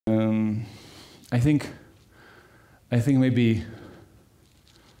I think maybe.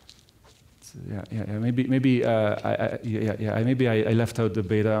 Maybe I left out the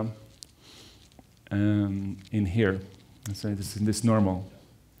beta in here. So this is this normal.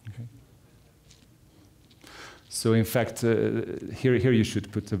 Okay. So in fact, here you should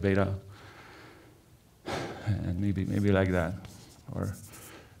put the beta, and maybe like that, or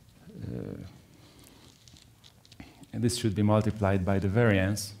and this should be multiplied by the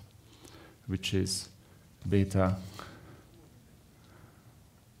variance, which is beta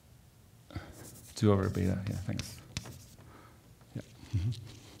 2 over beta. Yeah, thanks. Yeah. Mm-hmm.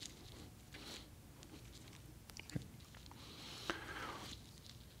 Okay.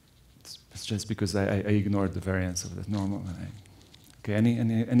 It's just because I ignored the variance of the normal. Okay.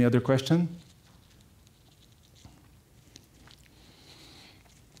 Any other question?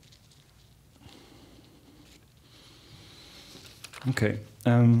 Okay.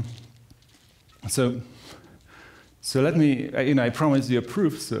 So let me. I promised you a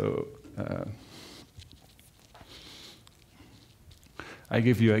proof. So. I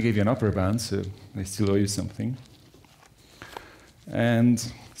gave you an upper bound, so I still owe you something. And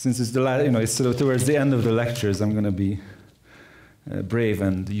since it's it's sort of towards the end of the lectures, I'm going to be brave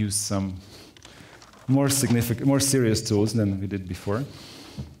and use some more serious tools than we did before.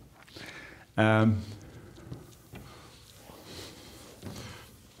 And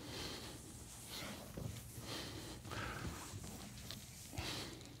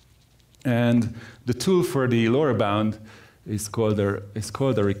the tool for the lower bound is called a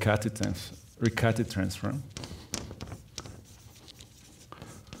Riccati transform.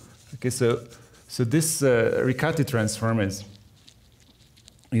 Okay, so this Riccati transform is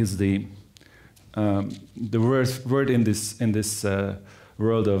the word in this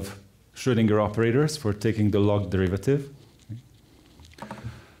world of Schrödinger operators for taking the log derivative.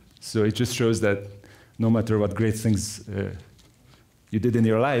 So it just shows that no matter what great things you did in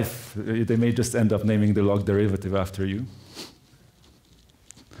your life, they may just end up naming the log derivative after you.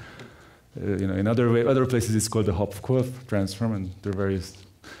 In other places it's called the Hopf-Kohl transform, and there are various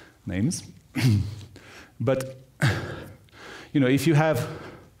names. But if you have,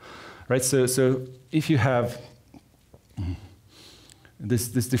 right? So if you have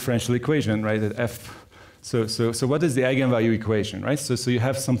this differential equation, right? That f. So what is the eigenvalue equation, right? So you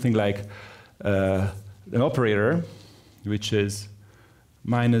have something like an operator, which is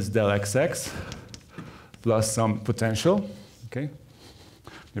minus del xx plus some potential. Okay.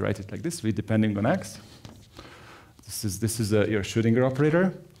 You write it like this, v depending on x. This is your Schrödinger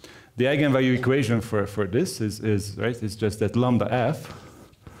operator. The eigenvalue equation for this is just that lambda f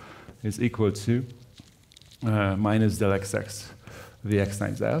is equal to minus del xx vx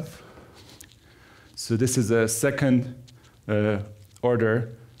times f. So this is a second order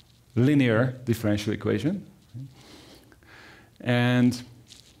linear differential equation. And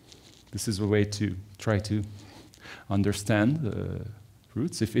this is a way to try to understand the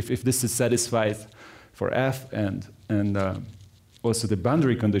roots. If this is satisfied for f and also the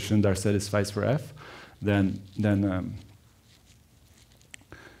boundary condition that satisfies for f, then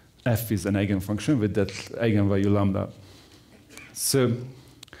f is an eigenfunction with that eigenvalue lambda. So,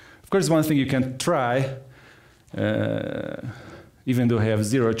 of course, one thing you can try, even though I have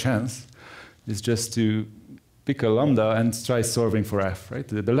 0 chance, is just to pick a lambda and try solving for f. Right?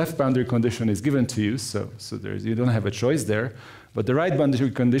 The left boundary condition is given to you, so you don't have a choice there. But the right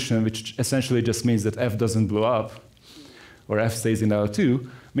boundary condition, which essentially just means that f doesn't blow up, or f stays in L2,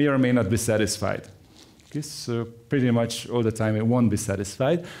 may or may not be satisfied. Okay, so pretty much all the time it won't be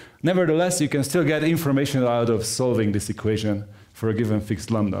satisfied. Nevertheless, you can still get information out of solving this equation for a given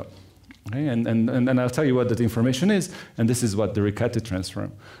fixed lambda. Okay, and I'll tell you what that information is, and this is what the Riccati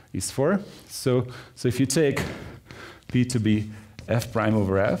transform is for. So if you take P to be f prime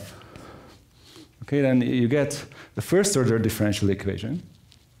over f, okay, then you get the first order differential equation,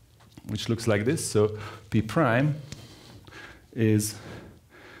 which looks like this. So P prime is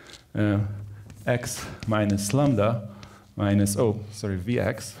x minus lambda minus,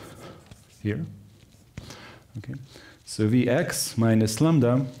 Vx here. Okay, so Vx minus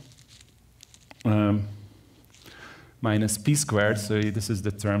lambda minus p squared. So this is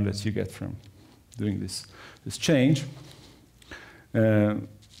the term that you get from doing this change, and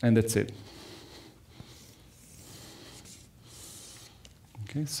that's it.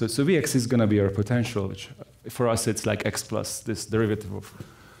 Okay, so Vx is going to be our potential, which for us it's like x plus this derivative of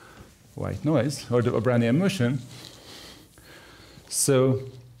white noise or the Brownian motion. So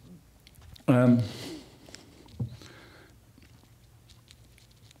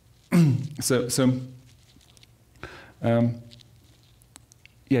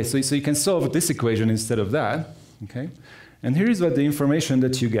yeah, so you can solve this equation instead of that, okay? And here is what the information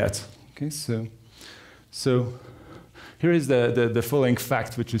that you get, okay? So here is the following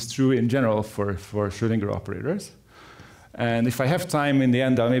fact, which is true in general for Schrödinger operators. And if I have time in the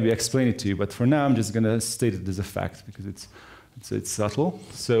end, I'll maybe explain it to you. But for now, I'm just going to state it as a fact because it's subtle.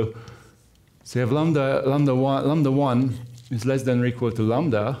 So you have lambda 1 is less than or equal to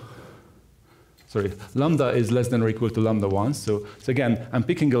lambda. Sorry, lambda is less than or equal to lambda 1. So again, I'm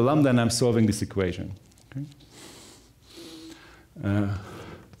picking a lambda and I'm solving this equation. Okay?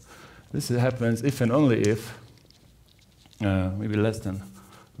 This happens if and only if, maybe less than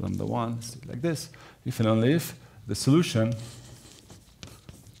lambda 1, like this, if and only if the solution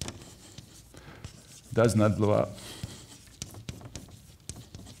does not blow up.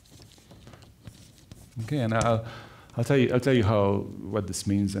 Okay, and I'll tell you what this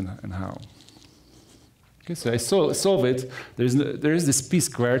means and how. Okay, so I solve it. There is this p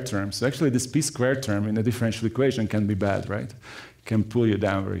squared term. So actually, this p squared term in a differential equation can be bad, right? It can pull you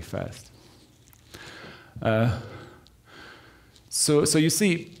down very fast. So you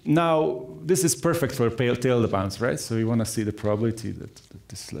see, now this is perfect for tailed bounds, right? So you want to see the probability that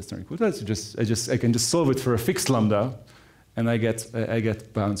this is less than or equal to that. I can just solve it for a fixed lambda, and I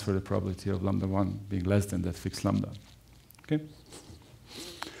get bounds for the probability of lambda 1 being less than that fixed lambda. Okay.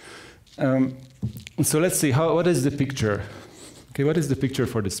 So let's see what is the picture. Okay, what is the picture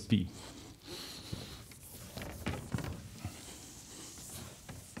for this p?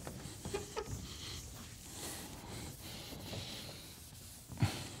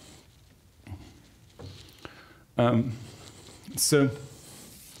 So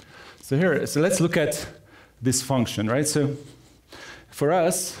let's look at this function, right? So for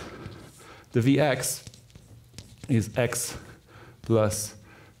us, the Vx is x plus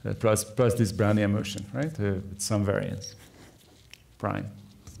this Brownian motion, right? With some variance, prime.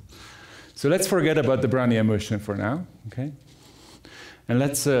 So let's forget about the Brownian motion for now, okay? And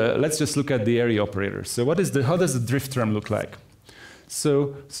let's just look at the area operator. So how does the drift term look like?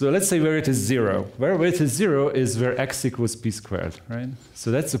 So let's say where it is 0. Where it is 0 is where x equals p squared, right?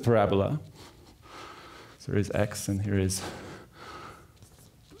 So that's a parabola. So here is x, and here is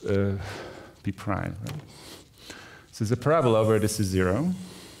p prime, right? So it's a parabola where this is 0.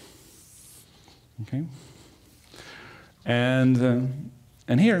 Okay. And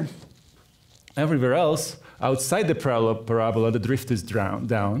here, everywhere else, outside the parabola, the drift is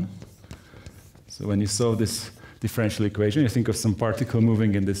down. So when you solve this differential equation, you think of some particle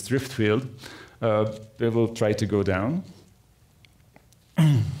moving in this drift field, it will try to go down.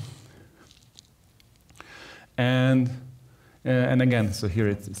 And again, so here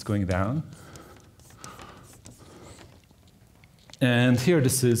it's going down. And here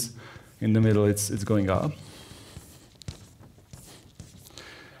this is, in the middle, it's going up.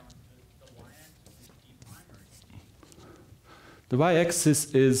 The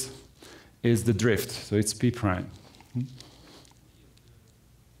y-axis is the drift, so it's p prime.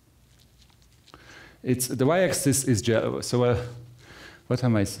 The y-axis is so what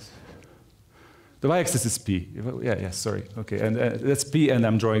am I? The y-axis is p. Yeah, sorry. Okay, and that's p, and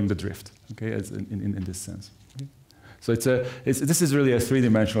I'm drawing the drift. Okay, as in this sense. Okay? So this is really a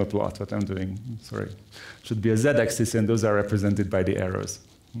three-dimensional plot. What I'm doing, sorry, it should be a z-axis, and those are represented by the arrows.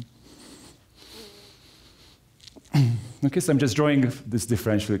 Okay, so I'm just drawing this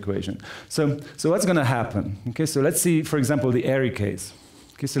differential equation. So what's going to happen? Okay, so let's see, for example, the airy case.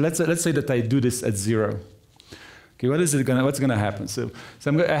 Okay, so let's say that I do this at 0. Okay, what's going to happen? So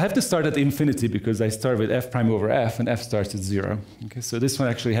I have to start at infinity because I start with f prime over f, and f starts at 0. Okay, so this one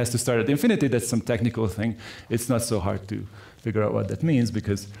actually has to start at infinity. That's some technical thing. It's not so hard to figure out what that means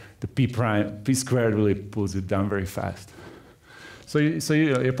because the p squared really pulls it down very fast. So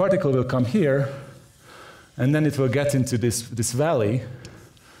your particle will come here, and then it will get into this valley,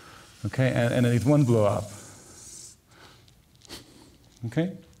 okay, and it won't blow up.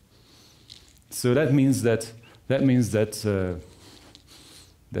 Okay? So that means that the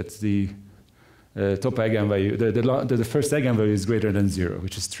top eigenvalue, the first eigenvalue is greater than 0,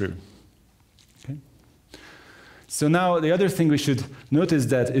 which is true. Okay? So now the other thing we should notice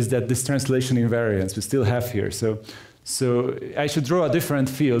is that this translation invariance we still have here. So I should draw a different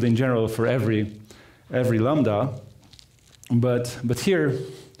field in general for every lambda, but here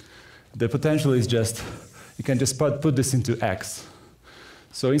the potential is just, you can just put this into x.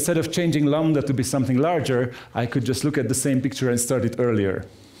 So instead of changing lambda to be something larger, I could just look at the same picture and start it earlier.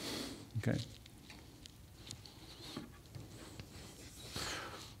 Okay.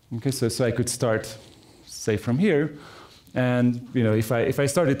 Okay, so I could start, say, from here, and if I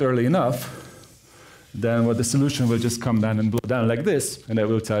start it early enough, then what the solution will just come down and blow down like this, and I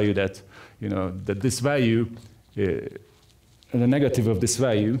will tell you that, that this value, the negative of this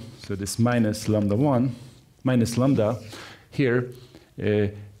value, so this minus lambda here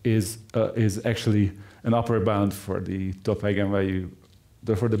is actually an upper bound for the top eigenvalue,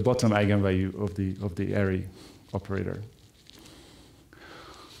 for the bottom eigenvalue of the array operator.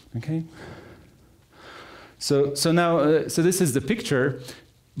 Okay. So now so this is the picture,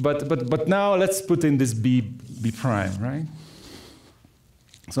 but now let's put in this b prime, right?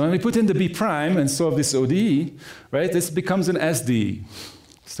 So when we put in the b prime and solve this ODE, right, this becomes an SDE,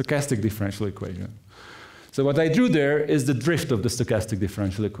 stochastic differential equation. So what I drew there is the drift of the stochastic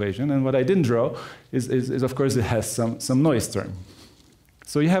differential equation, and what I didn't draw is of course it has some noise term.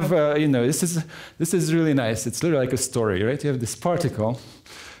 So you have this is really nice. It's literally like a story, right? You have this particle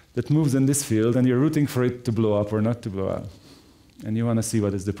that moves in this field, and you're rooting for it to blow up or not to blow up, and you want to see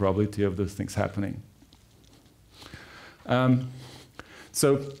what is the probability of those things happening.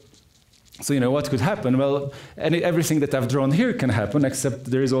 So what could happen? Well, everything that I've drawn here can happen, except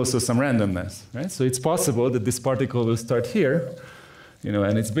there is also some randomness, right? So it's possible that this particle will start here,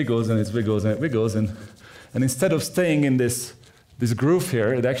 and it wiggles and it wiggles and it wiggles, and instead of staying in this groove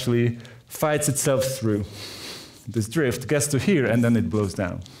here, it actually fights itself through this drift, gets to here, and then it blows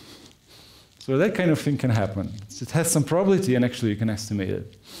down. So that kind of thing can happen. It has some probability, and actually you can estimate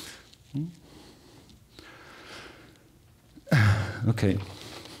it. Okay.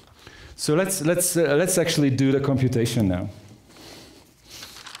 So let's actually do the computation now.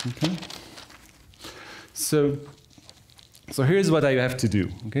 Okay. So here's what I have to do.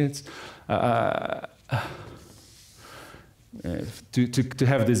 Okay. It's, to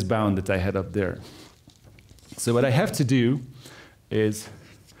have this bound that I had up there. So what I have to do is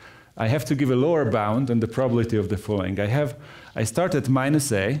I have to give a lower bound on the probability of the following. I start at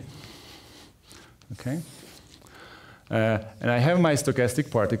minus a, okay, and I have my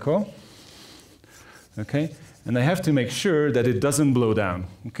stochastic particle, okay, and I have to make sure that it doesn't blow down.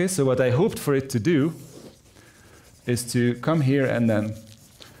 Okay, so what I hoped for it to do is to come here and then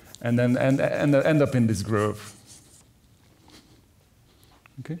end up in this groove.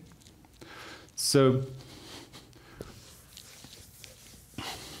 Okay, so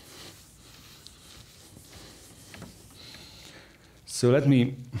let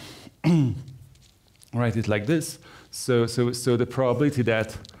me write it like this. So the probability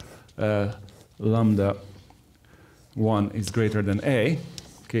that lambda 1 is greater than a,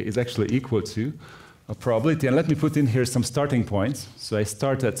 okay, is actually equal to a probability. And let me put in here some starting points. So I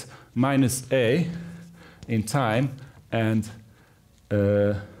start at minus a in time and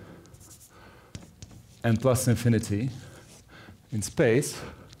plus infinity in space,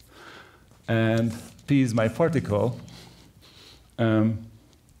 and p is my particle.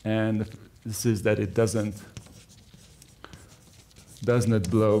 And this is that it does not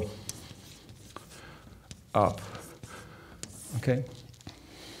blow up. Okay.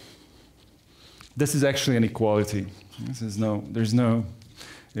 This is actually an equality. There's no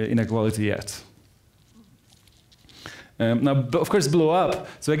inequality yet. Now, of course, blow up.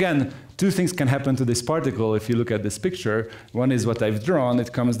 So again, two things can happen to this particle if you look at this picture. One is what I've drawn.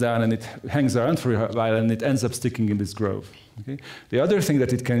 It comes down and it hangs around for a while, and it ends up sticking in this groove. Okay? The other thing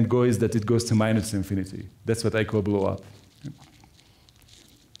that it can go is that it goes to minus infinity. That's what I call blow up.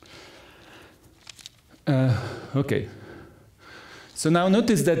 Okay. So now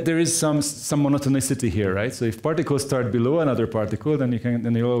notice that there is some monotonicity here, right? So if particles start below another particle, then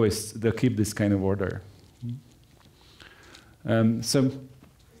they'll keep this kind of order.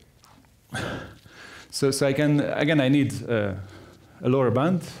 So I can, again, I need a lower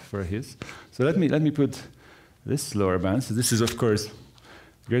bound for his. So let me put this lower bound. So this is, of course,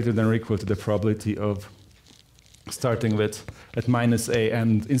 greater than or equal to the probability of starting with at minus a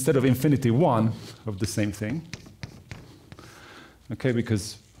and instead of infinity 1 of the same thing. Okay,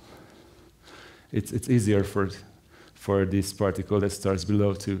 because it's easier for this particle that starts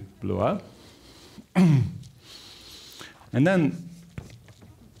below to blow up. And then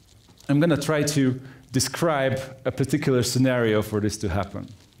I'm going to try to describe a particular scenario for this to happen.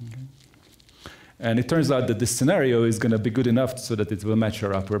 Okay? And it turns out that this scenario is going to be good enough so that it will match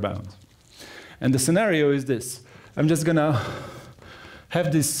our upper bound. And the scenario is this. I'm just going to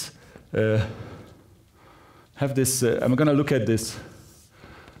have this, I'm going to look at this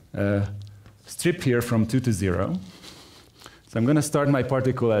strip here from 2 to 0. So I'm going to start my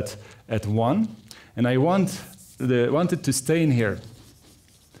particle at 1, and I want it to stay in here.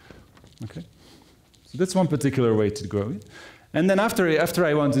 Okay, so that's one particular way to go. And then after it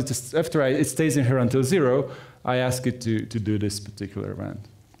stays in here until 0, I ask it to do this particular round.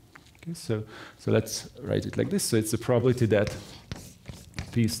 Okay, so let's write it like this. So it's the probability that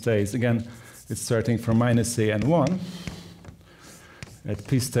P stays, again, it's starting from minus A and 1, that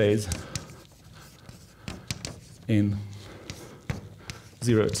P stays in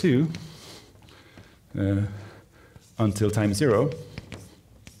 0, 2 until time 0.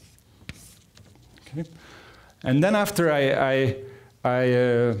 Okay. And then after I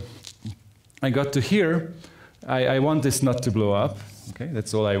got to here, I want this not to blow up. Okay,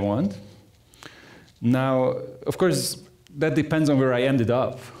 that's all I want. Now, of course, that depends on where I ended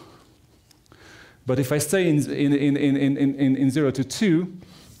up. But if I stay in 0 to 2,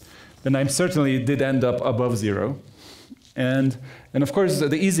 then I certainly did end up above 0. And of course,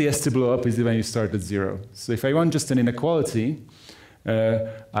 the easiest to blow up is when you start at 0. So if I want just an inequality,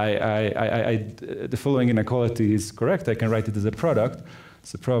 the following inequality is correct. I can write it as a product.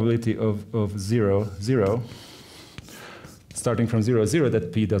 It's the probability of 0, 0, starting from 0, 0,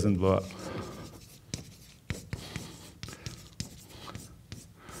 that P doesn't blow up.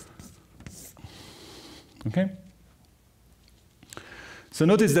 Okay? So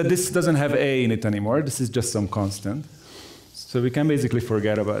notice that this doesn't have A in it anymore. This is just some constant. So we can basically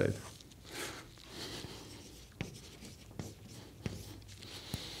forget about it.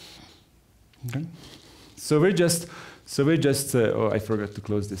 Okay. So we're just oh, I forgot to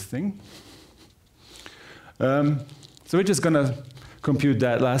close this thing. So we're just gonna compute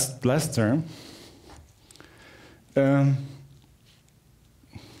that last term.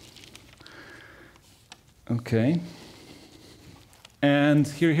 Okay. And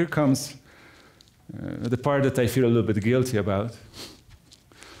here comes the part that I feel a little bit guilty about,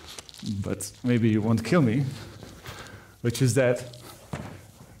 but maybe you won't kill me, which is that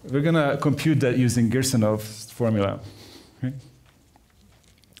we're going to compute that using Girsonov's formula. Okay?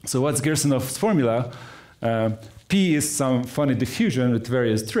 So what's Girsonov's formula? P is some funny diffusion with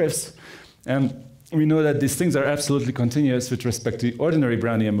various drifts, and we know that these things are absolutely continuous with respect to ordinary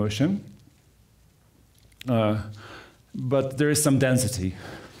Brownian motion, but there is some density.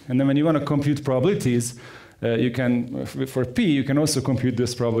 And then when you want to compute probabilities, you can, for P, you can also compute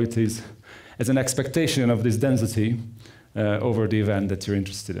those probabilities as an expectation of this density over the event that you're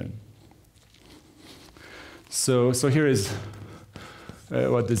interested in. So here is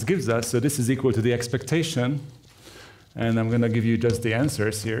what this gives us. So this is equal to the expectation, and I'm going to give you just the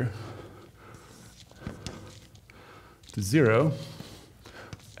answers here. To 0,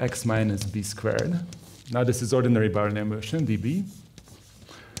 x minus b squared. Now this is ordinary Brownian motion, dB,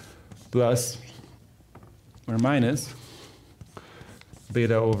 plus or minus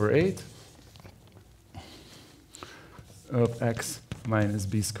beta over 8 of x minus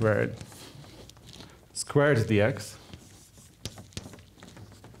b squared dx.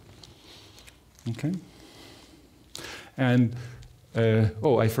 Okay. And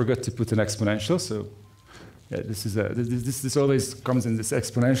oh, I forgot to put an exponential. So yeah, this always comes in this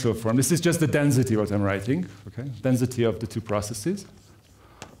exponential form. This is just the density what I'm writing. Okay, density of the two processes.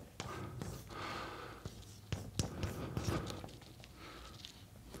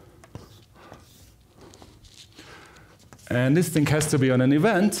 And this thing has to be on an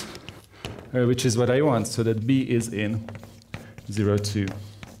event, which is what I want, so that B is in 0, 2.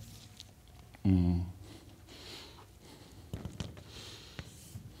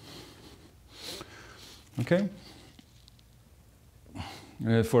 Okay?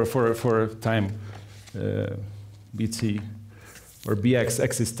 For time bt, or bx,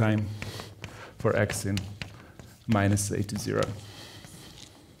 x is time for x in minus a to 0.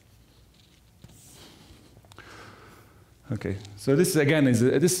 Okay, so this again is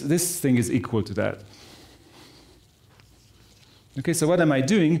this thing is equal to that. Okay, so what am I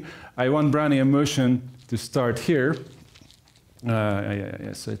doing? I want Brownian motion to start here.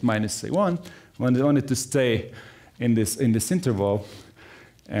 So at minus say 1. I want it to stay in this interval,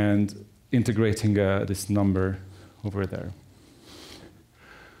 and integrating this number over there.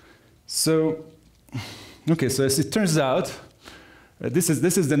 So, okay, so as it turns out, this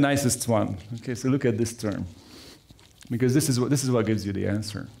is the nicest one. Okay, so look at this term, because this is what gives you the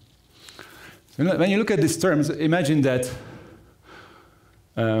answer. So when you look at these terms, imagine that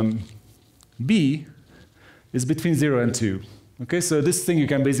B is between 0 and 2. Okay, so this thing you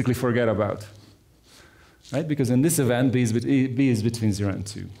can basically forget about, right? Because in this event, B is between 0 and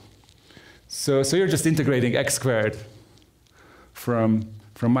 2. So you're just integrating x squared from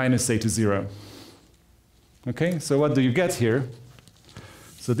minus a to 0. Okay, so what do you get here?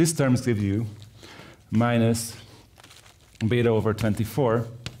 So these terms give you minus beta over 24,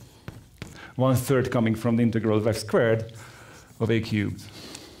 1/3 coming from the integral of x squared of a cubed.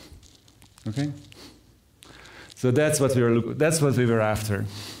 Okay, so that's what we were after.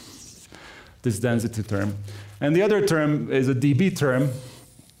 this density term. And the other term is a dB term.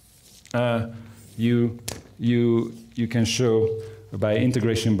 You can show by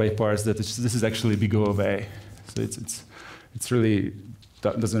integration by parts that this is actually big O of A. So it's really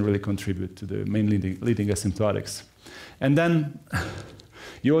doesn't really contribute to the main leading asymptotics. And then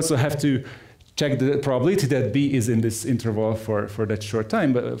you also have to check the probability that B is in this interval for that short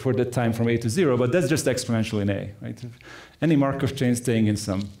time, but for that time from A to 0, but that's just exponential in A, right? Any Markov chain staying in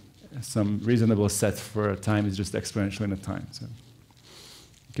some reasonable set for a time is just exponential in a time. So,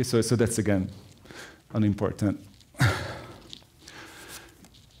 okay, so that's again unimportant.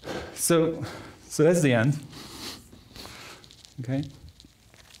 So that's the end. Okay.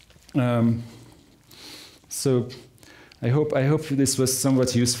 So I hope this was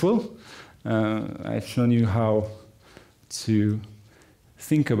somewhat useful. I've shown you how to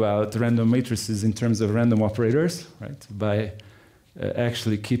think about random matrices in terms of random operators, right? By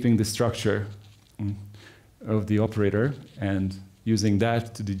actually keeping the structure of the operator and using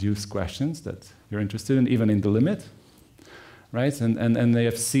that to deduce questions that you're interested in, even in the limit, right? And they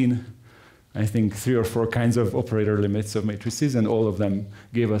have seen, I think, 3 or 4 kinds of operator limits of matrices, and all of them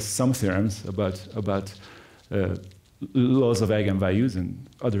gave us some theorems about laws of eigenvalues and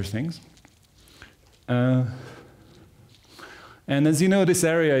other things. And as you know, this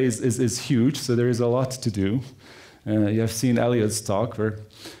area is huge, so there is a lot to do. You have seen Elliot's talk, where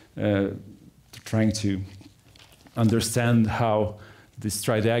trying to understand how these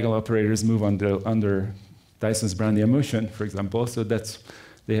tridiagonal operators move under Dyson's Brownian motion, for example. So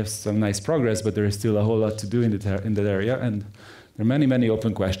they have some nice progress, but there is still a whole lot to do in that area. And there are many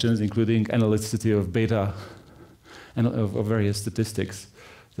open questions, including analyticity of beta and of various statistics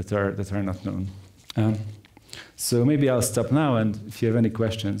that are not known. So maybe I'll stop now, and if you have any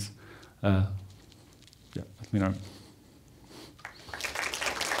questions, yeah, let me know.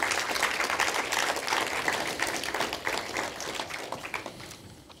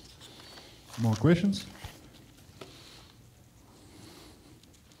 More questions?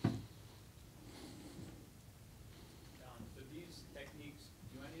 So these techniques,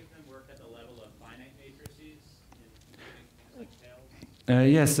 do any of them work at the level of finite matrices, including things like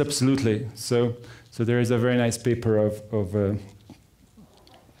tails? Yes, absolutely. So there is a very nice paper of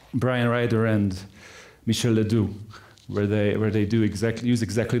Brian Ryder and Michel Ledoux, where they use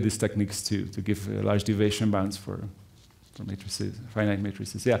exactly these techniques to give large deviation bounds for matrices, finite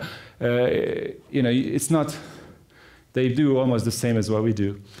matrices. Yeah, you know, it's not. They do almost the same as what we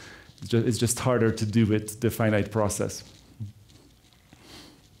do. It's just harder to do with the finite process.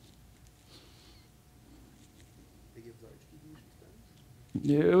 They give large deviation bounds?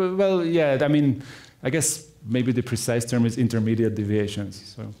 Yeah, well, yeah. I mean, I guess maybe the precise term is intermediate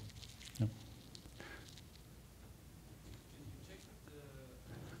deviations. So. Yeah.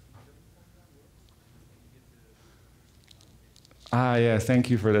 Yeah, thank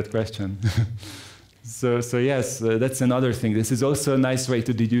you for that question. So yes, that's another thing. This is also a nice way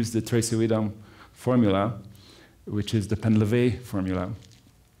to deduce the TracyWidom formula, which is the Penn-Levy formula.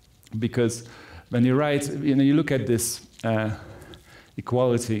 Because when you write, you know, you look at this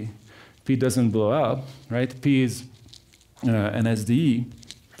equality, P doesn't blow up, right? P is an SDE.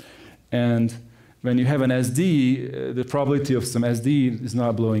 And when you have an SDE, the probability of some SDE is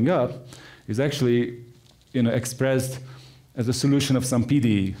not blowing up is actually, you know, expressed as a solution of some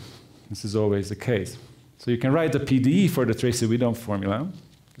PDE. This is always the case. So you can write the PDE for the TracyWidom formula,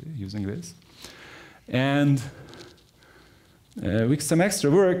 okay, using this. And with some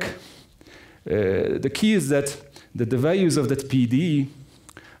extra work, the key is that the values of that PDE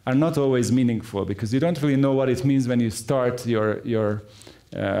are not always meaningful, because you don't really know what it means when you start your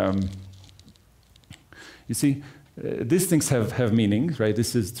you see, these things have meaning, right?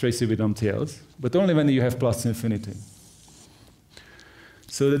 This is TracyWidom tails, but only when you have plus infinity.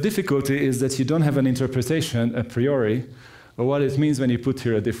 So the difficulty is that you don't have an interpretation a priori of what it means when you put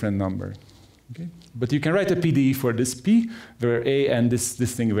here a different number. Okay? But you can write a PDE for this P, where A and this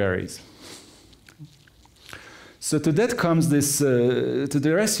thing varies. So to that comes this, to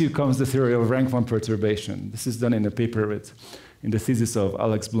the rescue comes the theory of rank 1 perturbation. This is done in a paper in the thesis of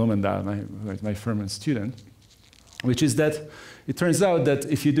Alex Blumendahl, my Furman student, which is that it turns out that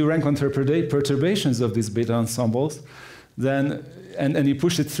if you do rank 1 perturbations of these beta ensembles, then and you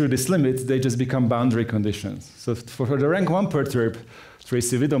push it through this limit, they just become boundary conditions. So for the rank 1 perturb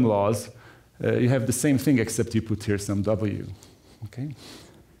TracyWidom laws, you have the same thing, except you put here some W. Okay?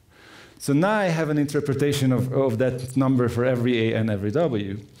 So now I have an interpretation of that number for every A and every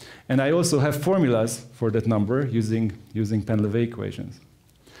W. And I also have formulas for that number using Penn-Levy equations.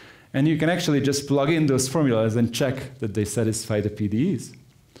 And you can actually just plug in those formulas and check that they satisfy the PDEs.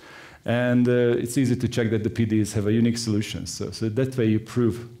 And it's easy to check that the PDEs have a unique solution. So that way you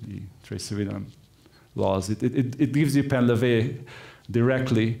prove the TracyWidom laws. It gives you Penlevé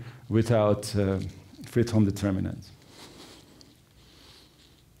directly without Fredholm determinants.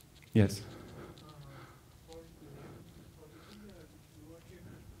 Yes?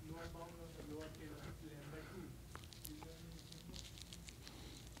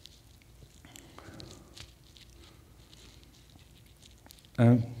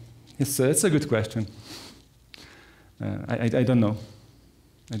 Yes, it's a good question. I don't know.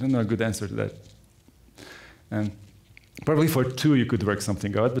 I don't know a good answer to that. Probably for 2 you could work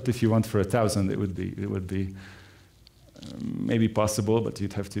something out, but if you want for 1,000, it would be maybe possible, but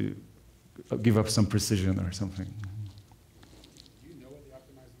you'd have to give up some precision or something. Do you know what the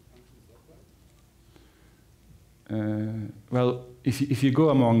optimizing functions look like? Well, if you go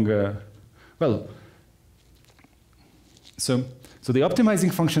among, so the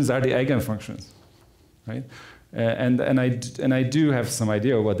optimizing functions are the eigenfunctions, right? And I do have some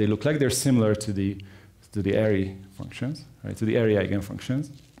idea of what they look like. They're similar to the Airy functions, right? To the Airy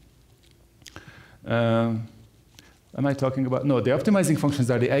eigenfunctions. Am I talking about? No, the optimizing functions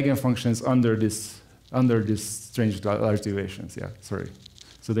are the eigenfunctions under this strange large deviations. Yeah, sorry.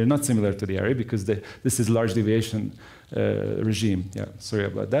 So they're not similar to the Airy because this is large deviation regime. Yeah, sorry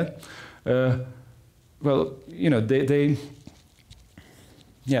about that. Well, you know,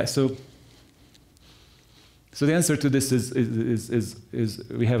 yeah. So the answer to this is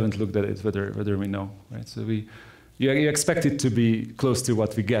we haven't looked at it whether we know, right? So you expect it to be close to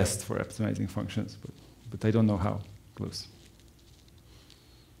what we guessed for optimizing functions, but I don't know how close.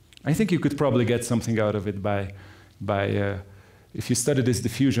 I think you could probably get something out of it by if you study this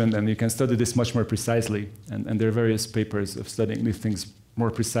diffusion, then you can study this much more precisely, and there are various papers of studying these things more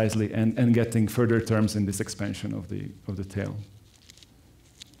precisely and getting further terms in this expansion of the tail.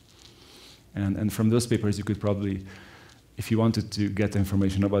 And from those papers, you could probably, if you wanted to get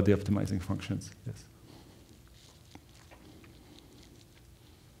information about the optimizing functions, yes.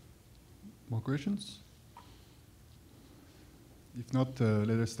 More questions? If not,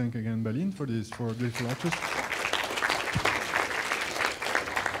 let us thank again Balint for this beautiful lecture.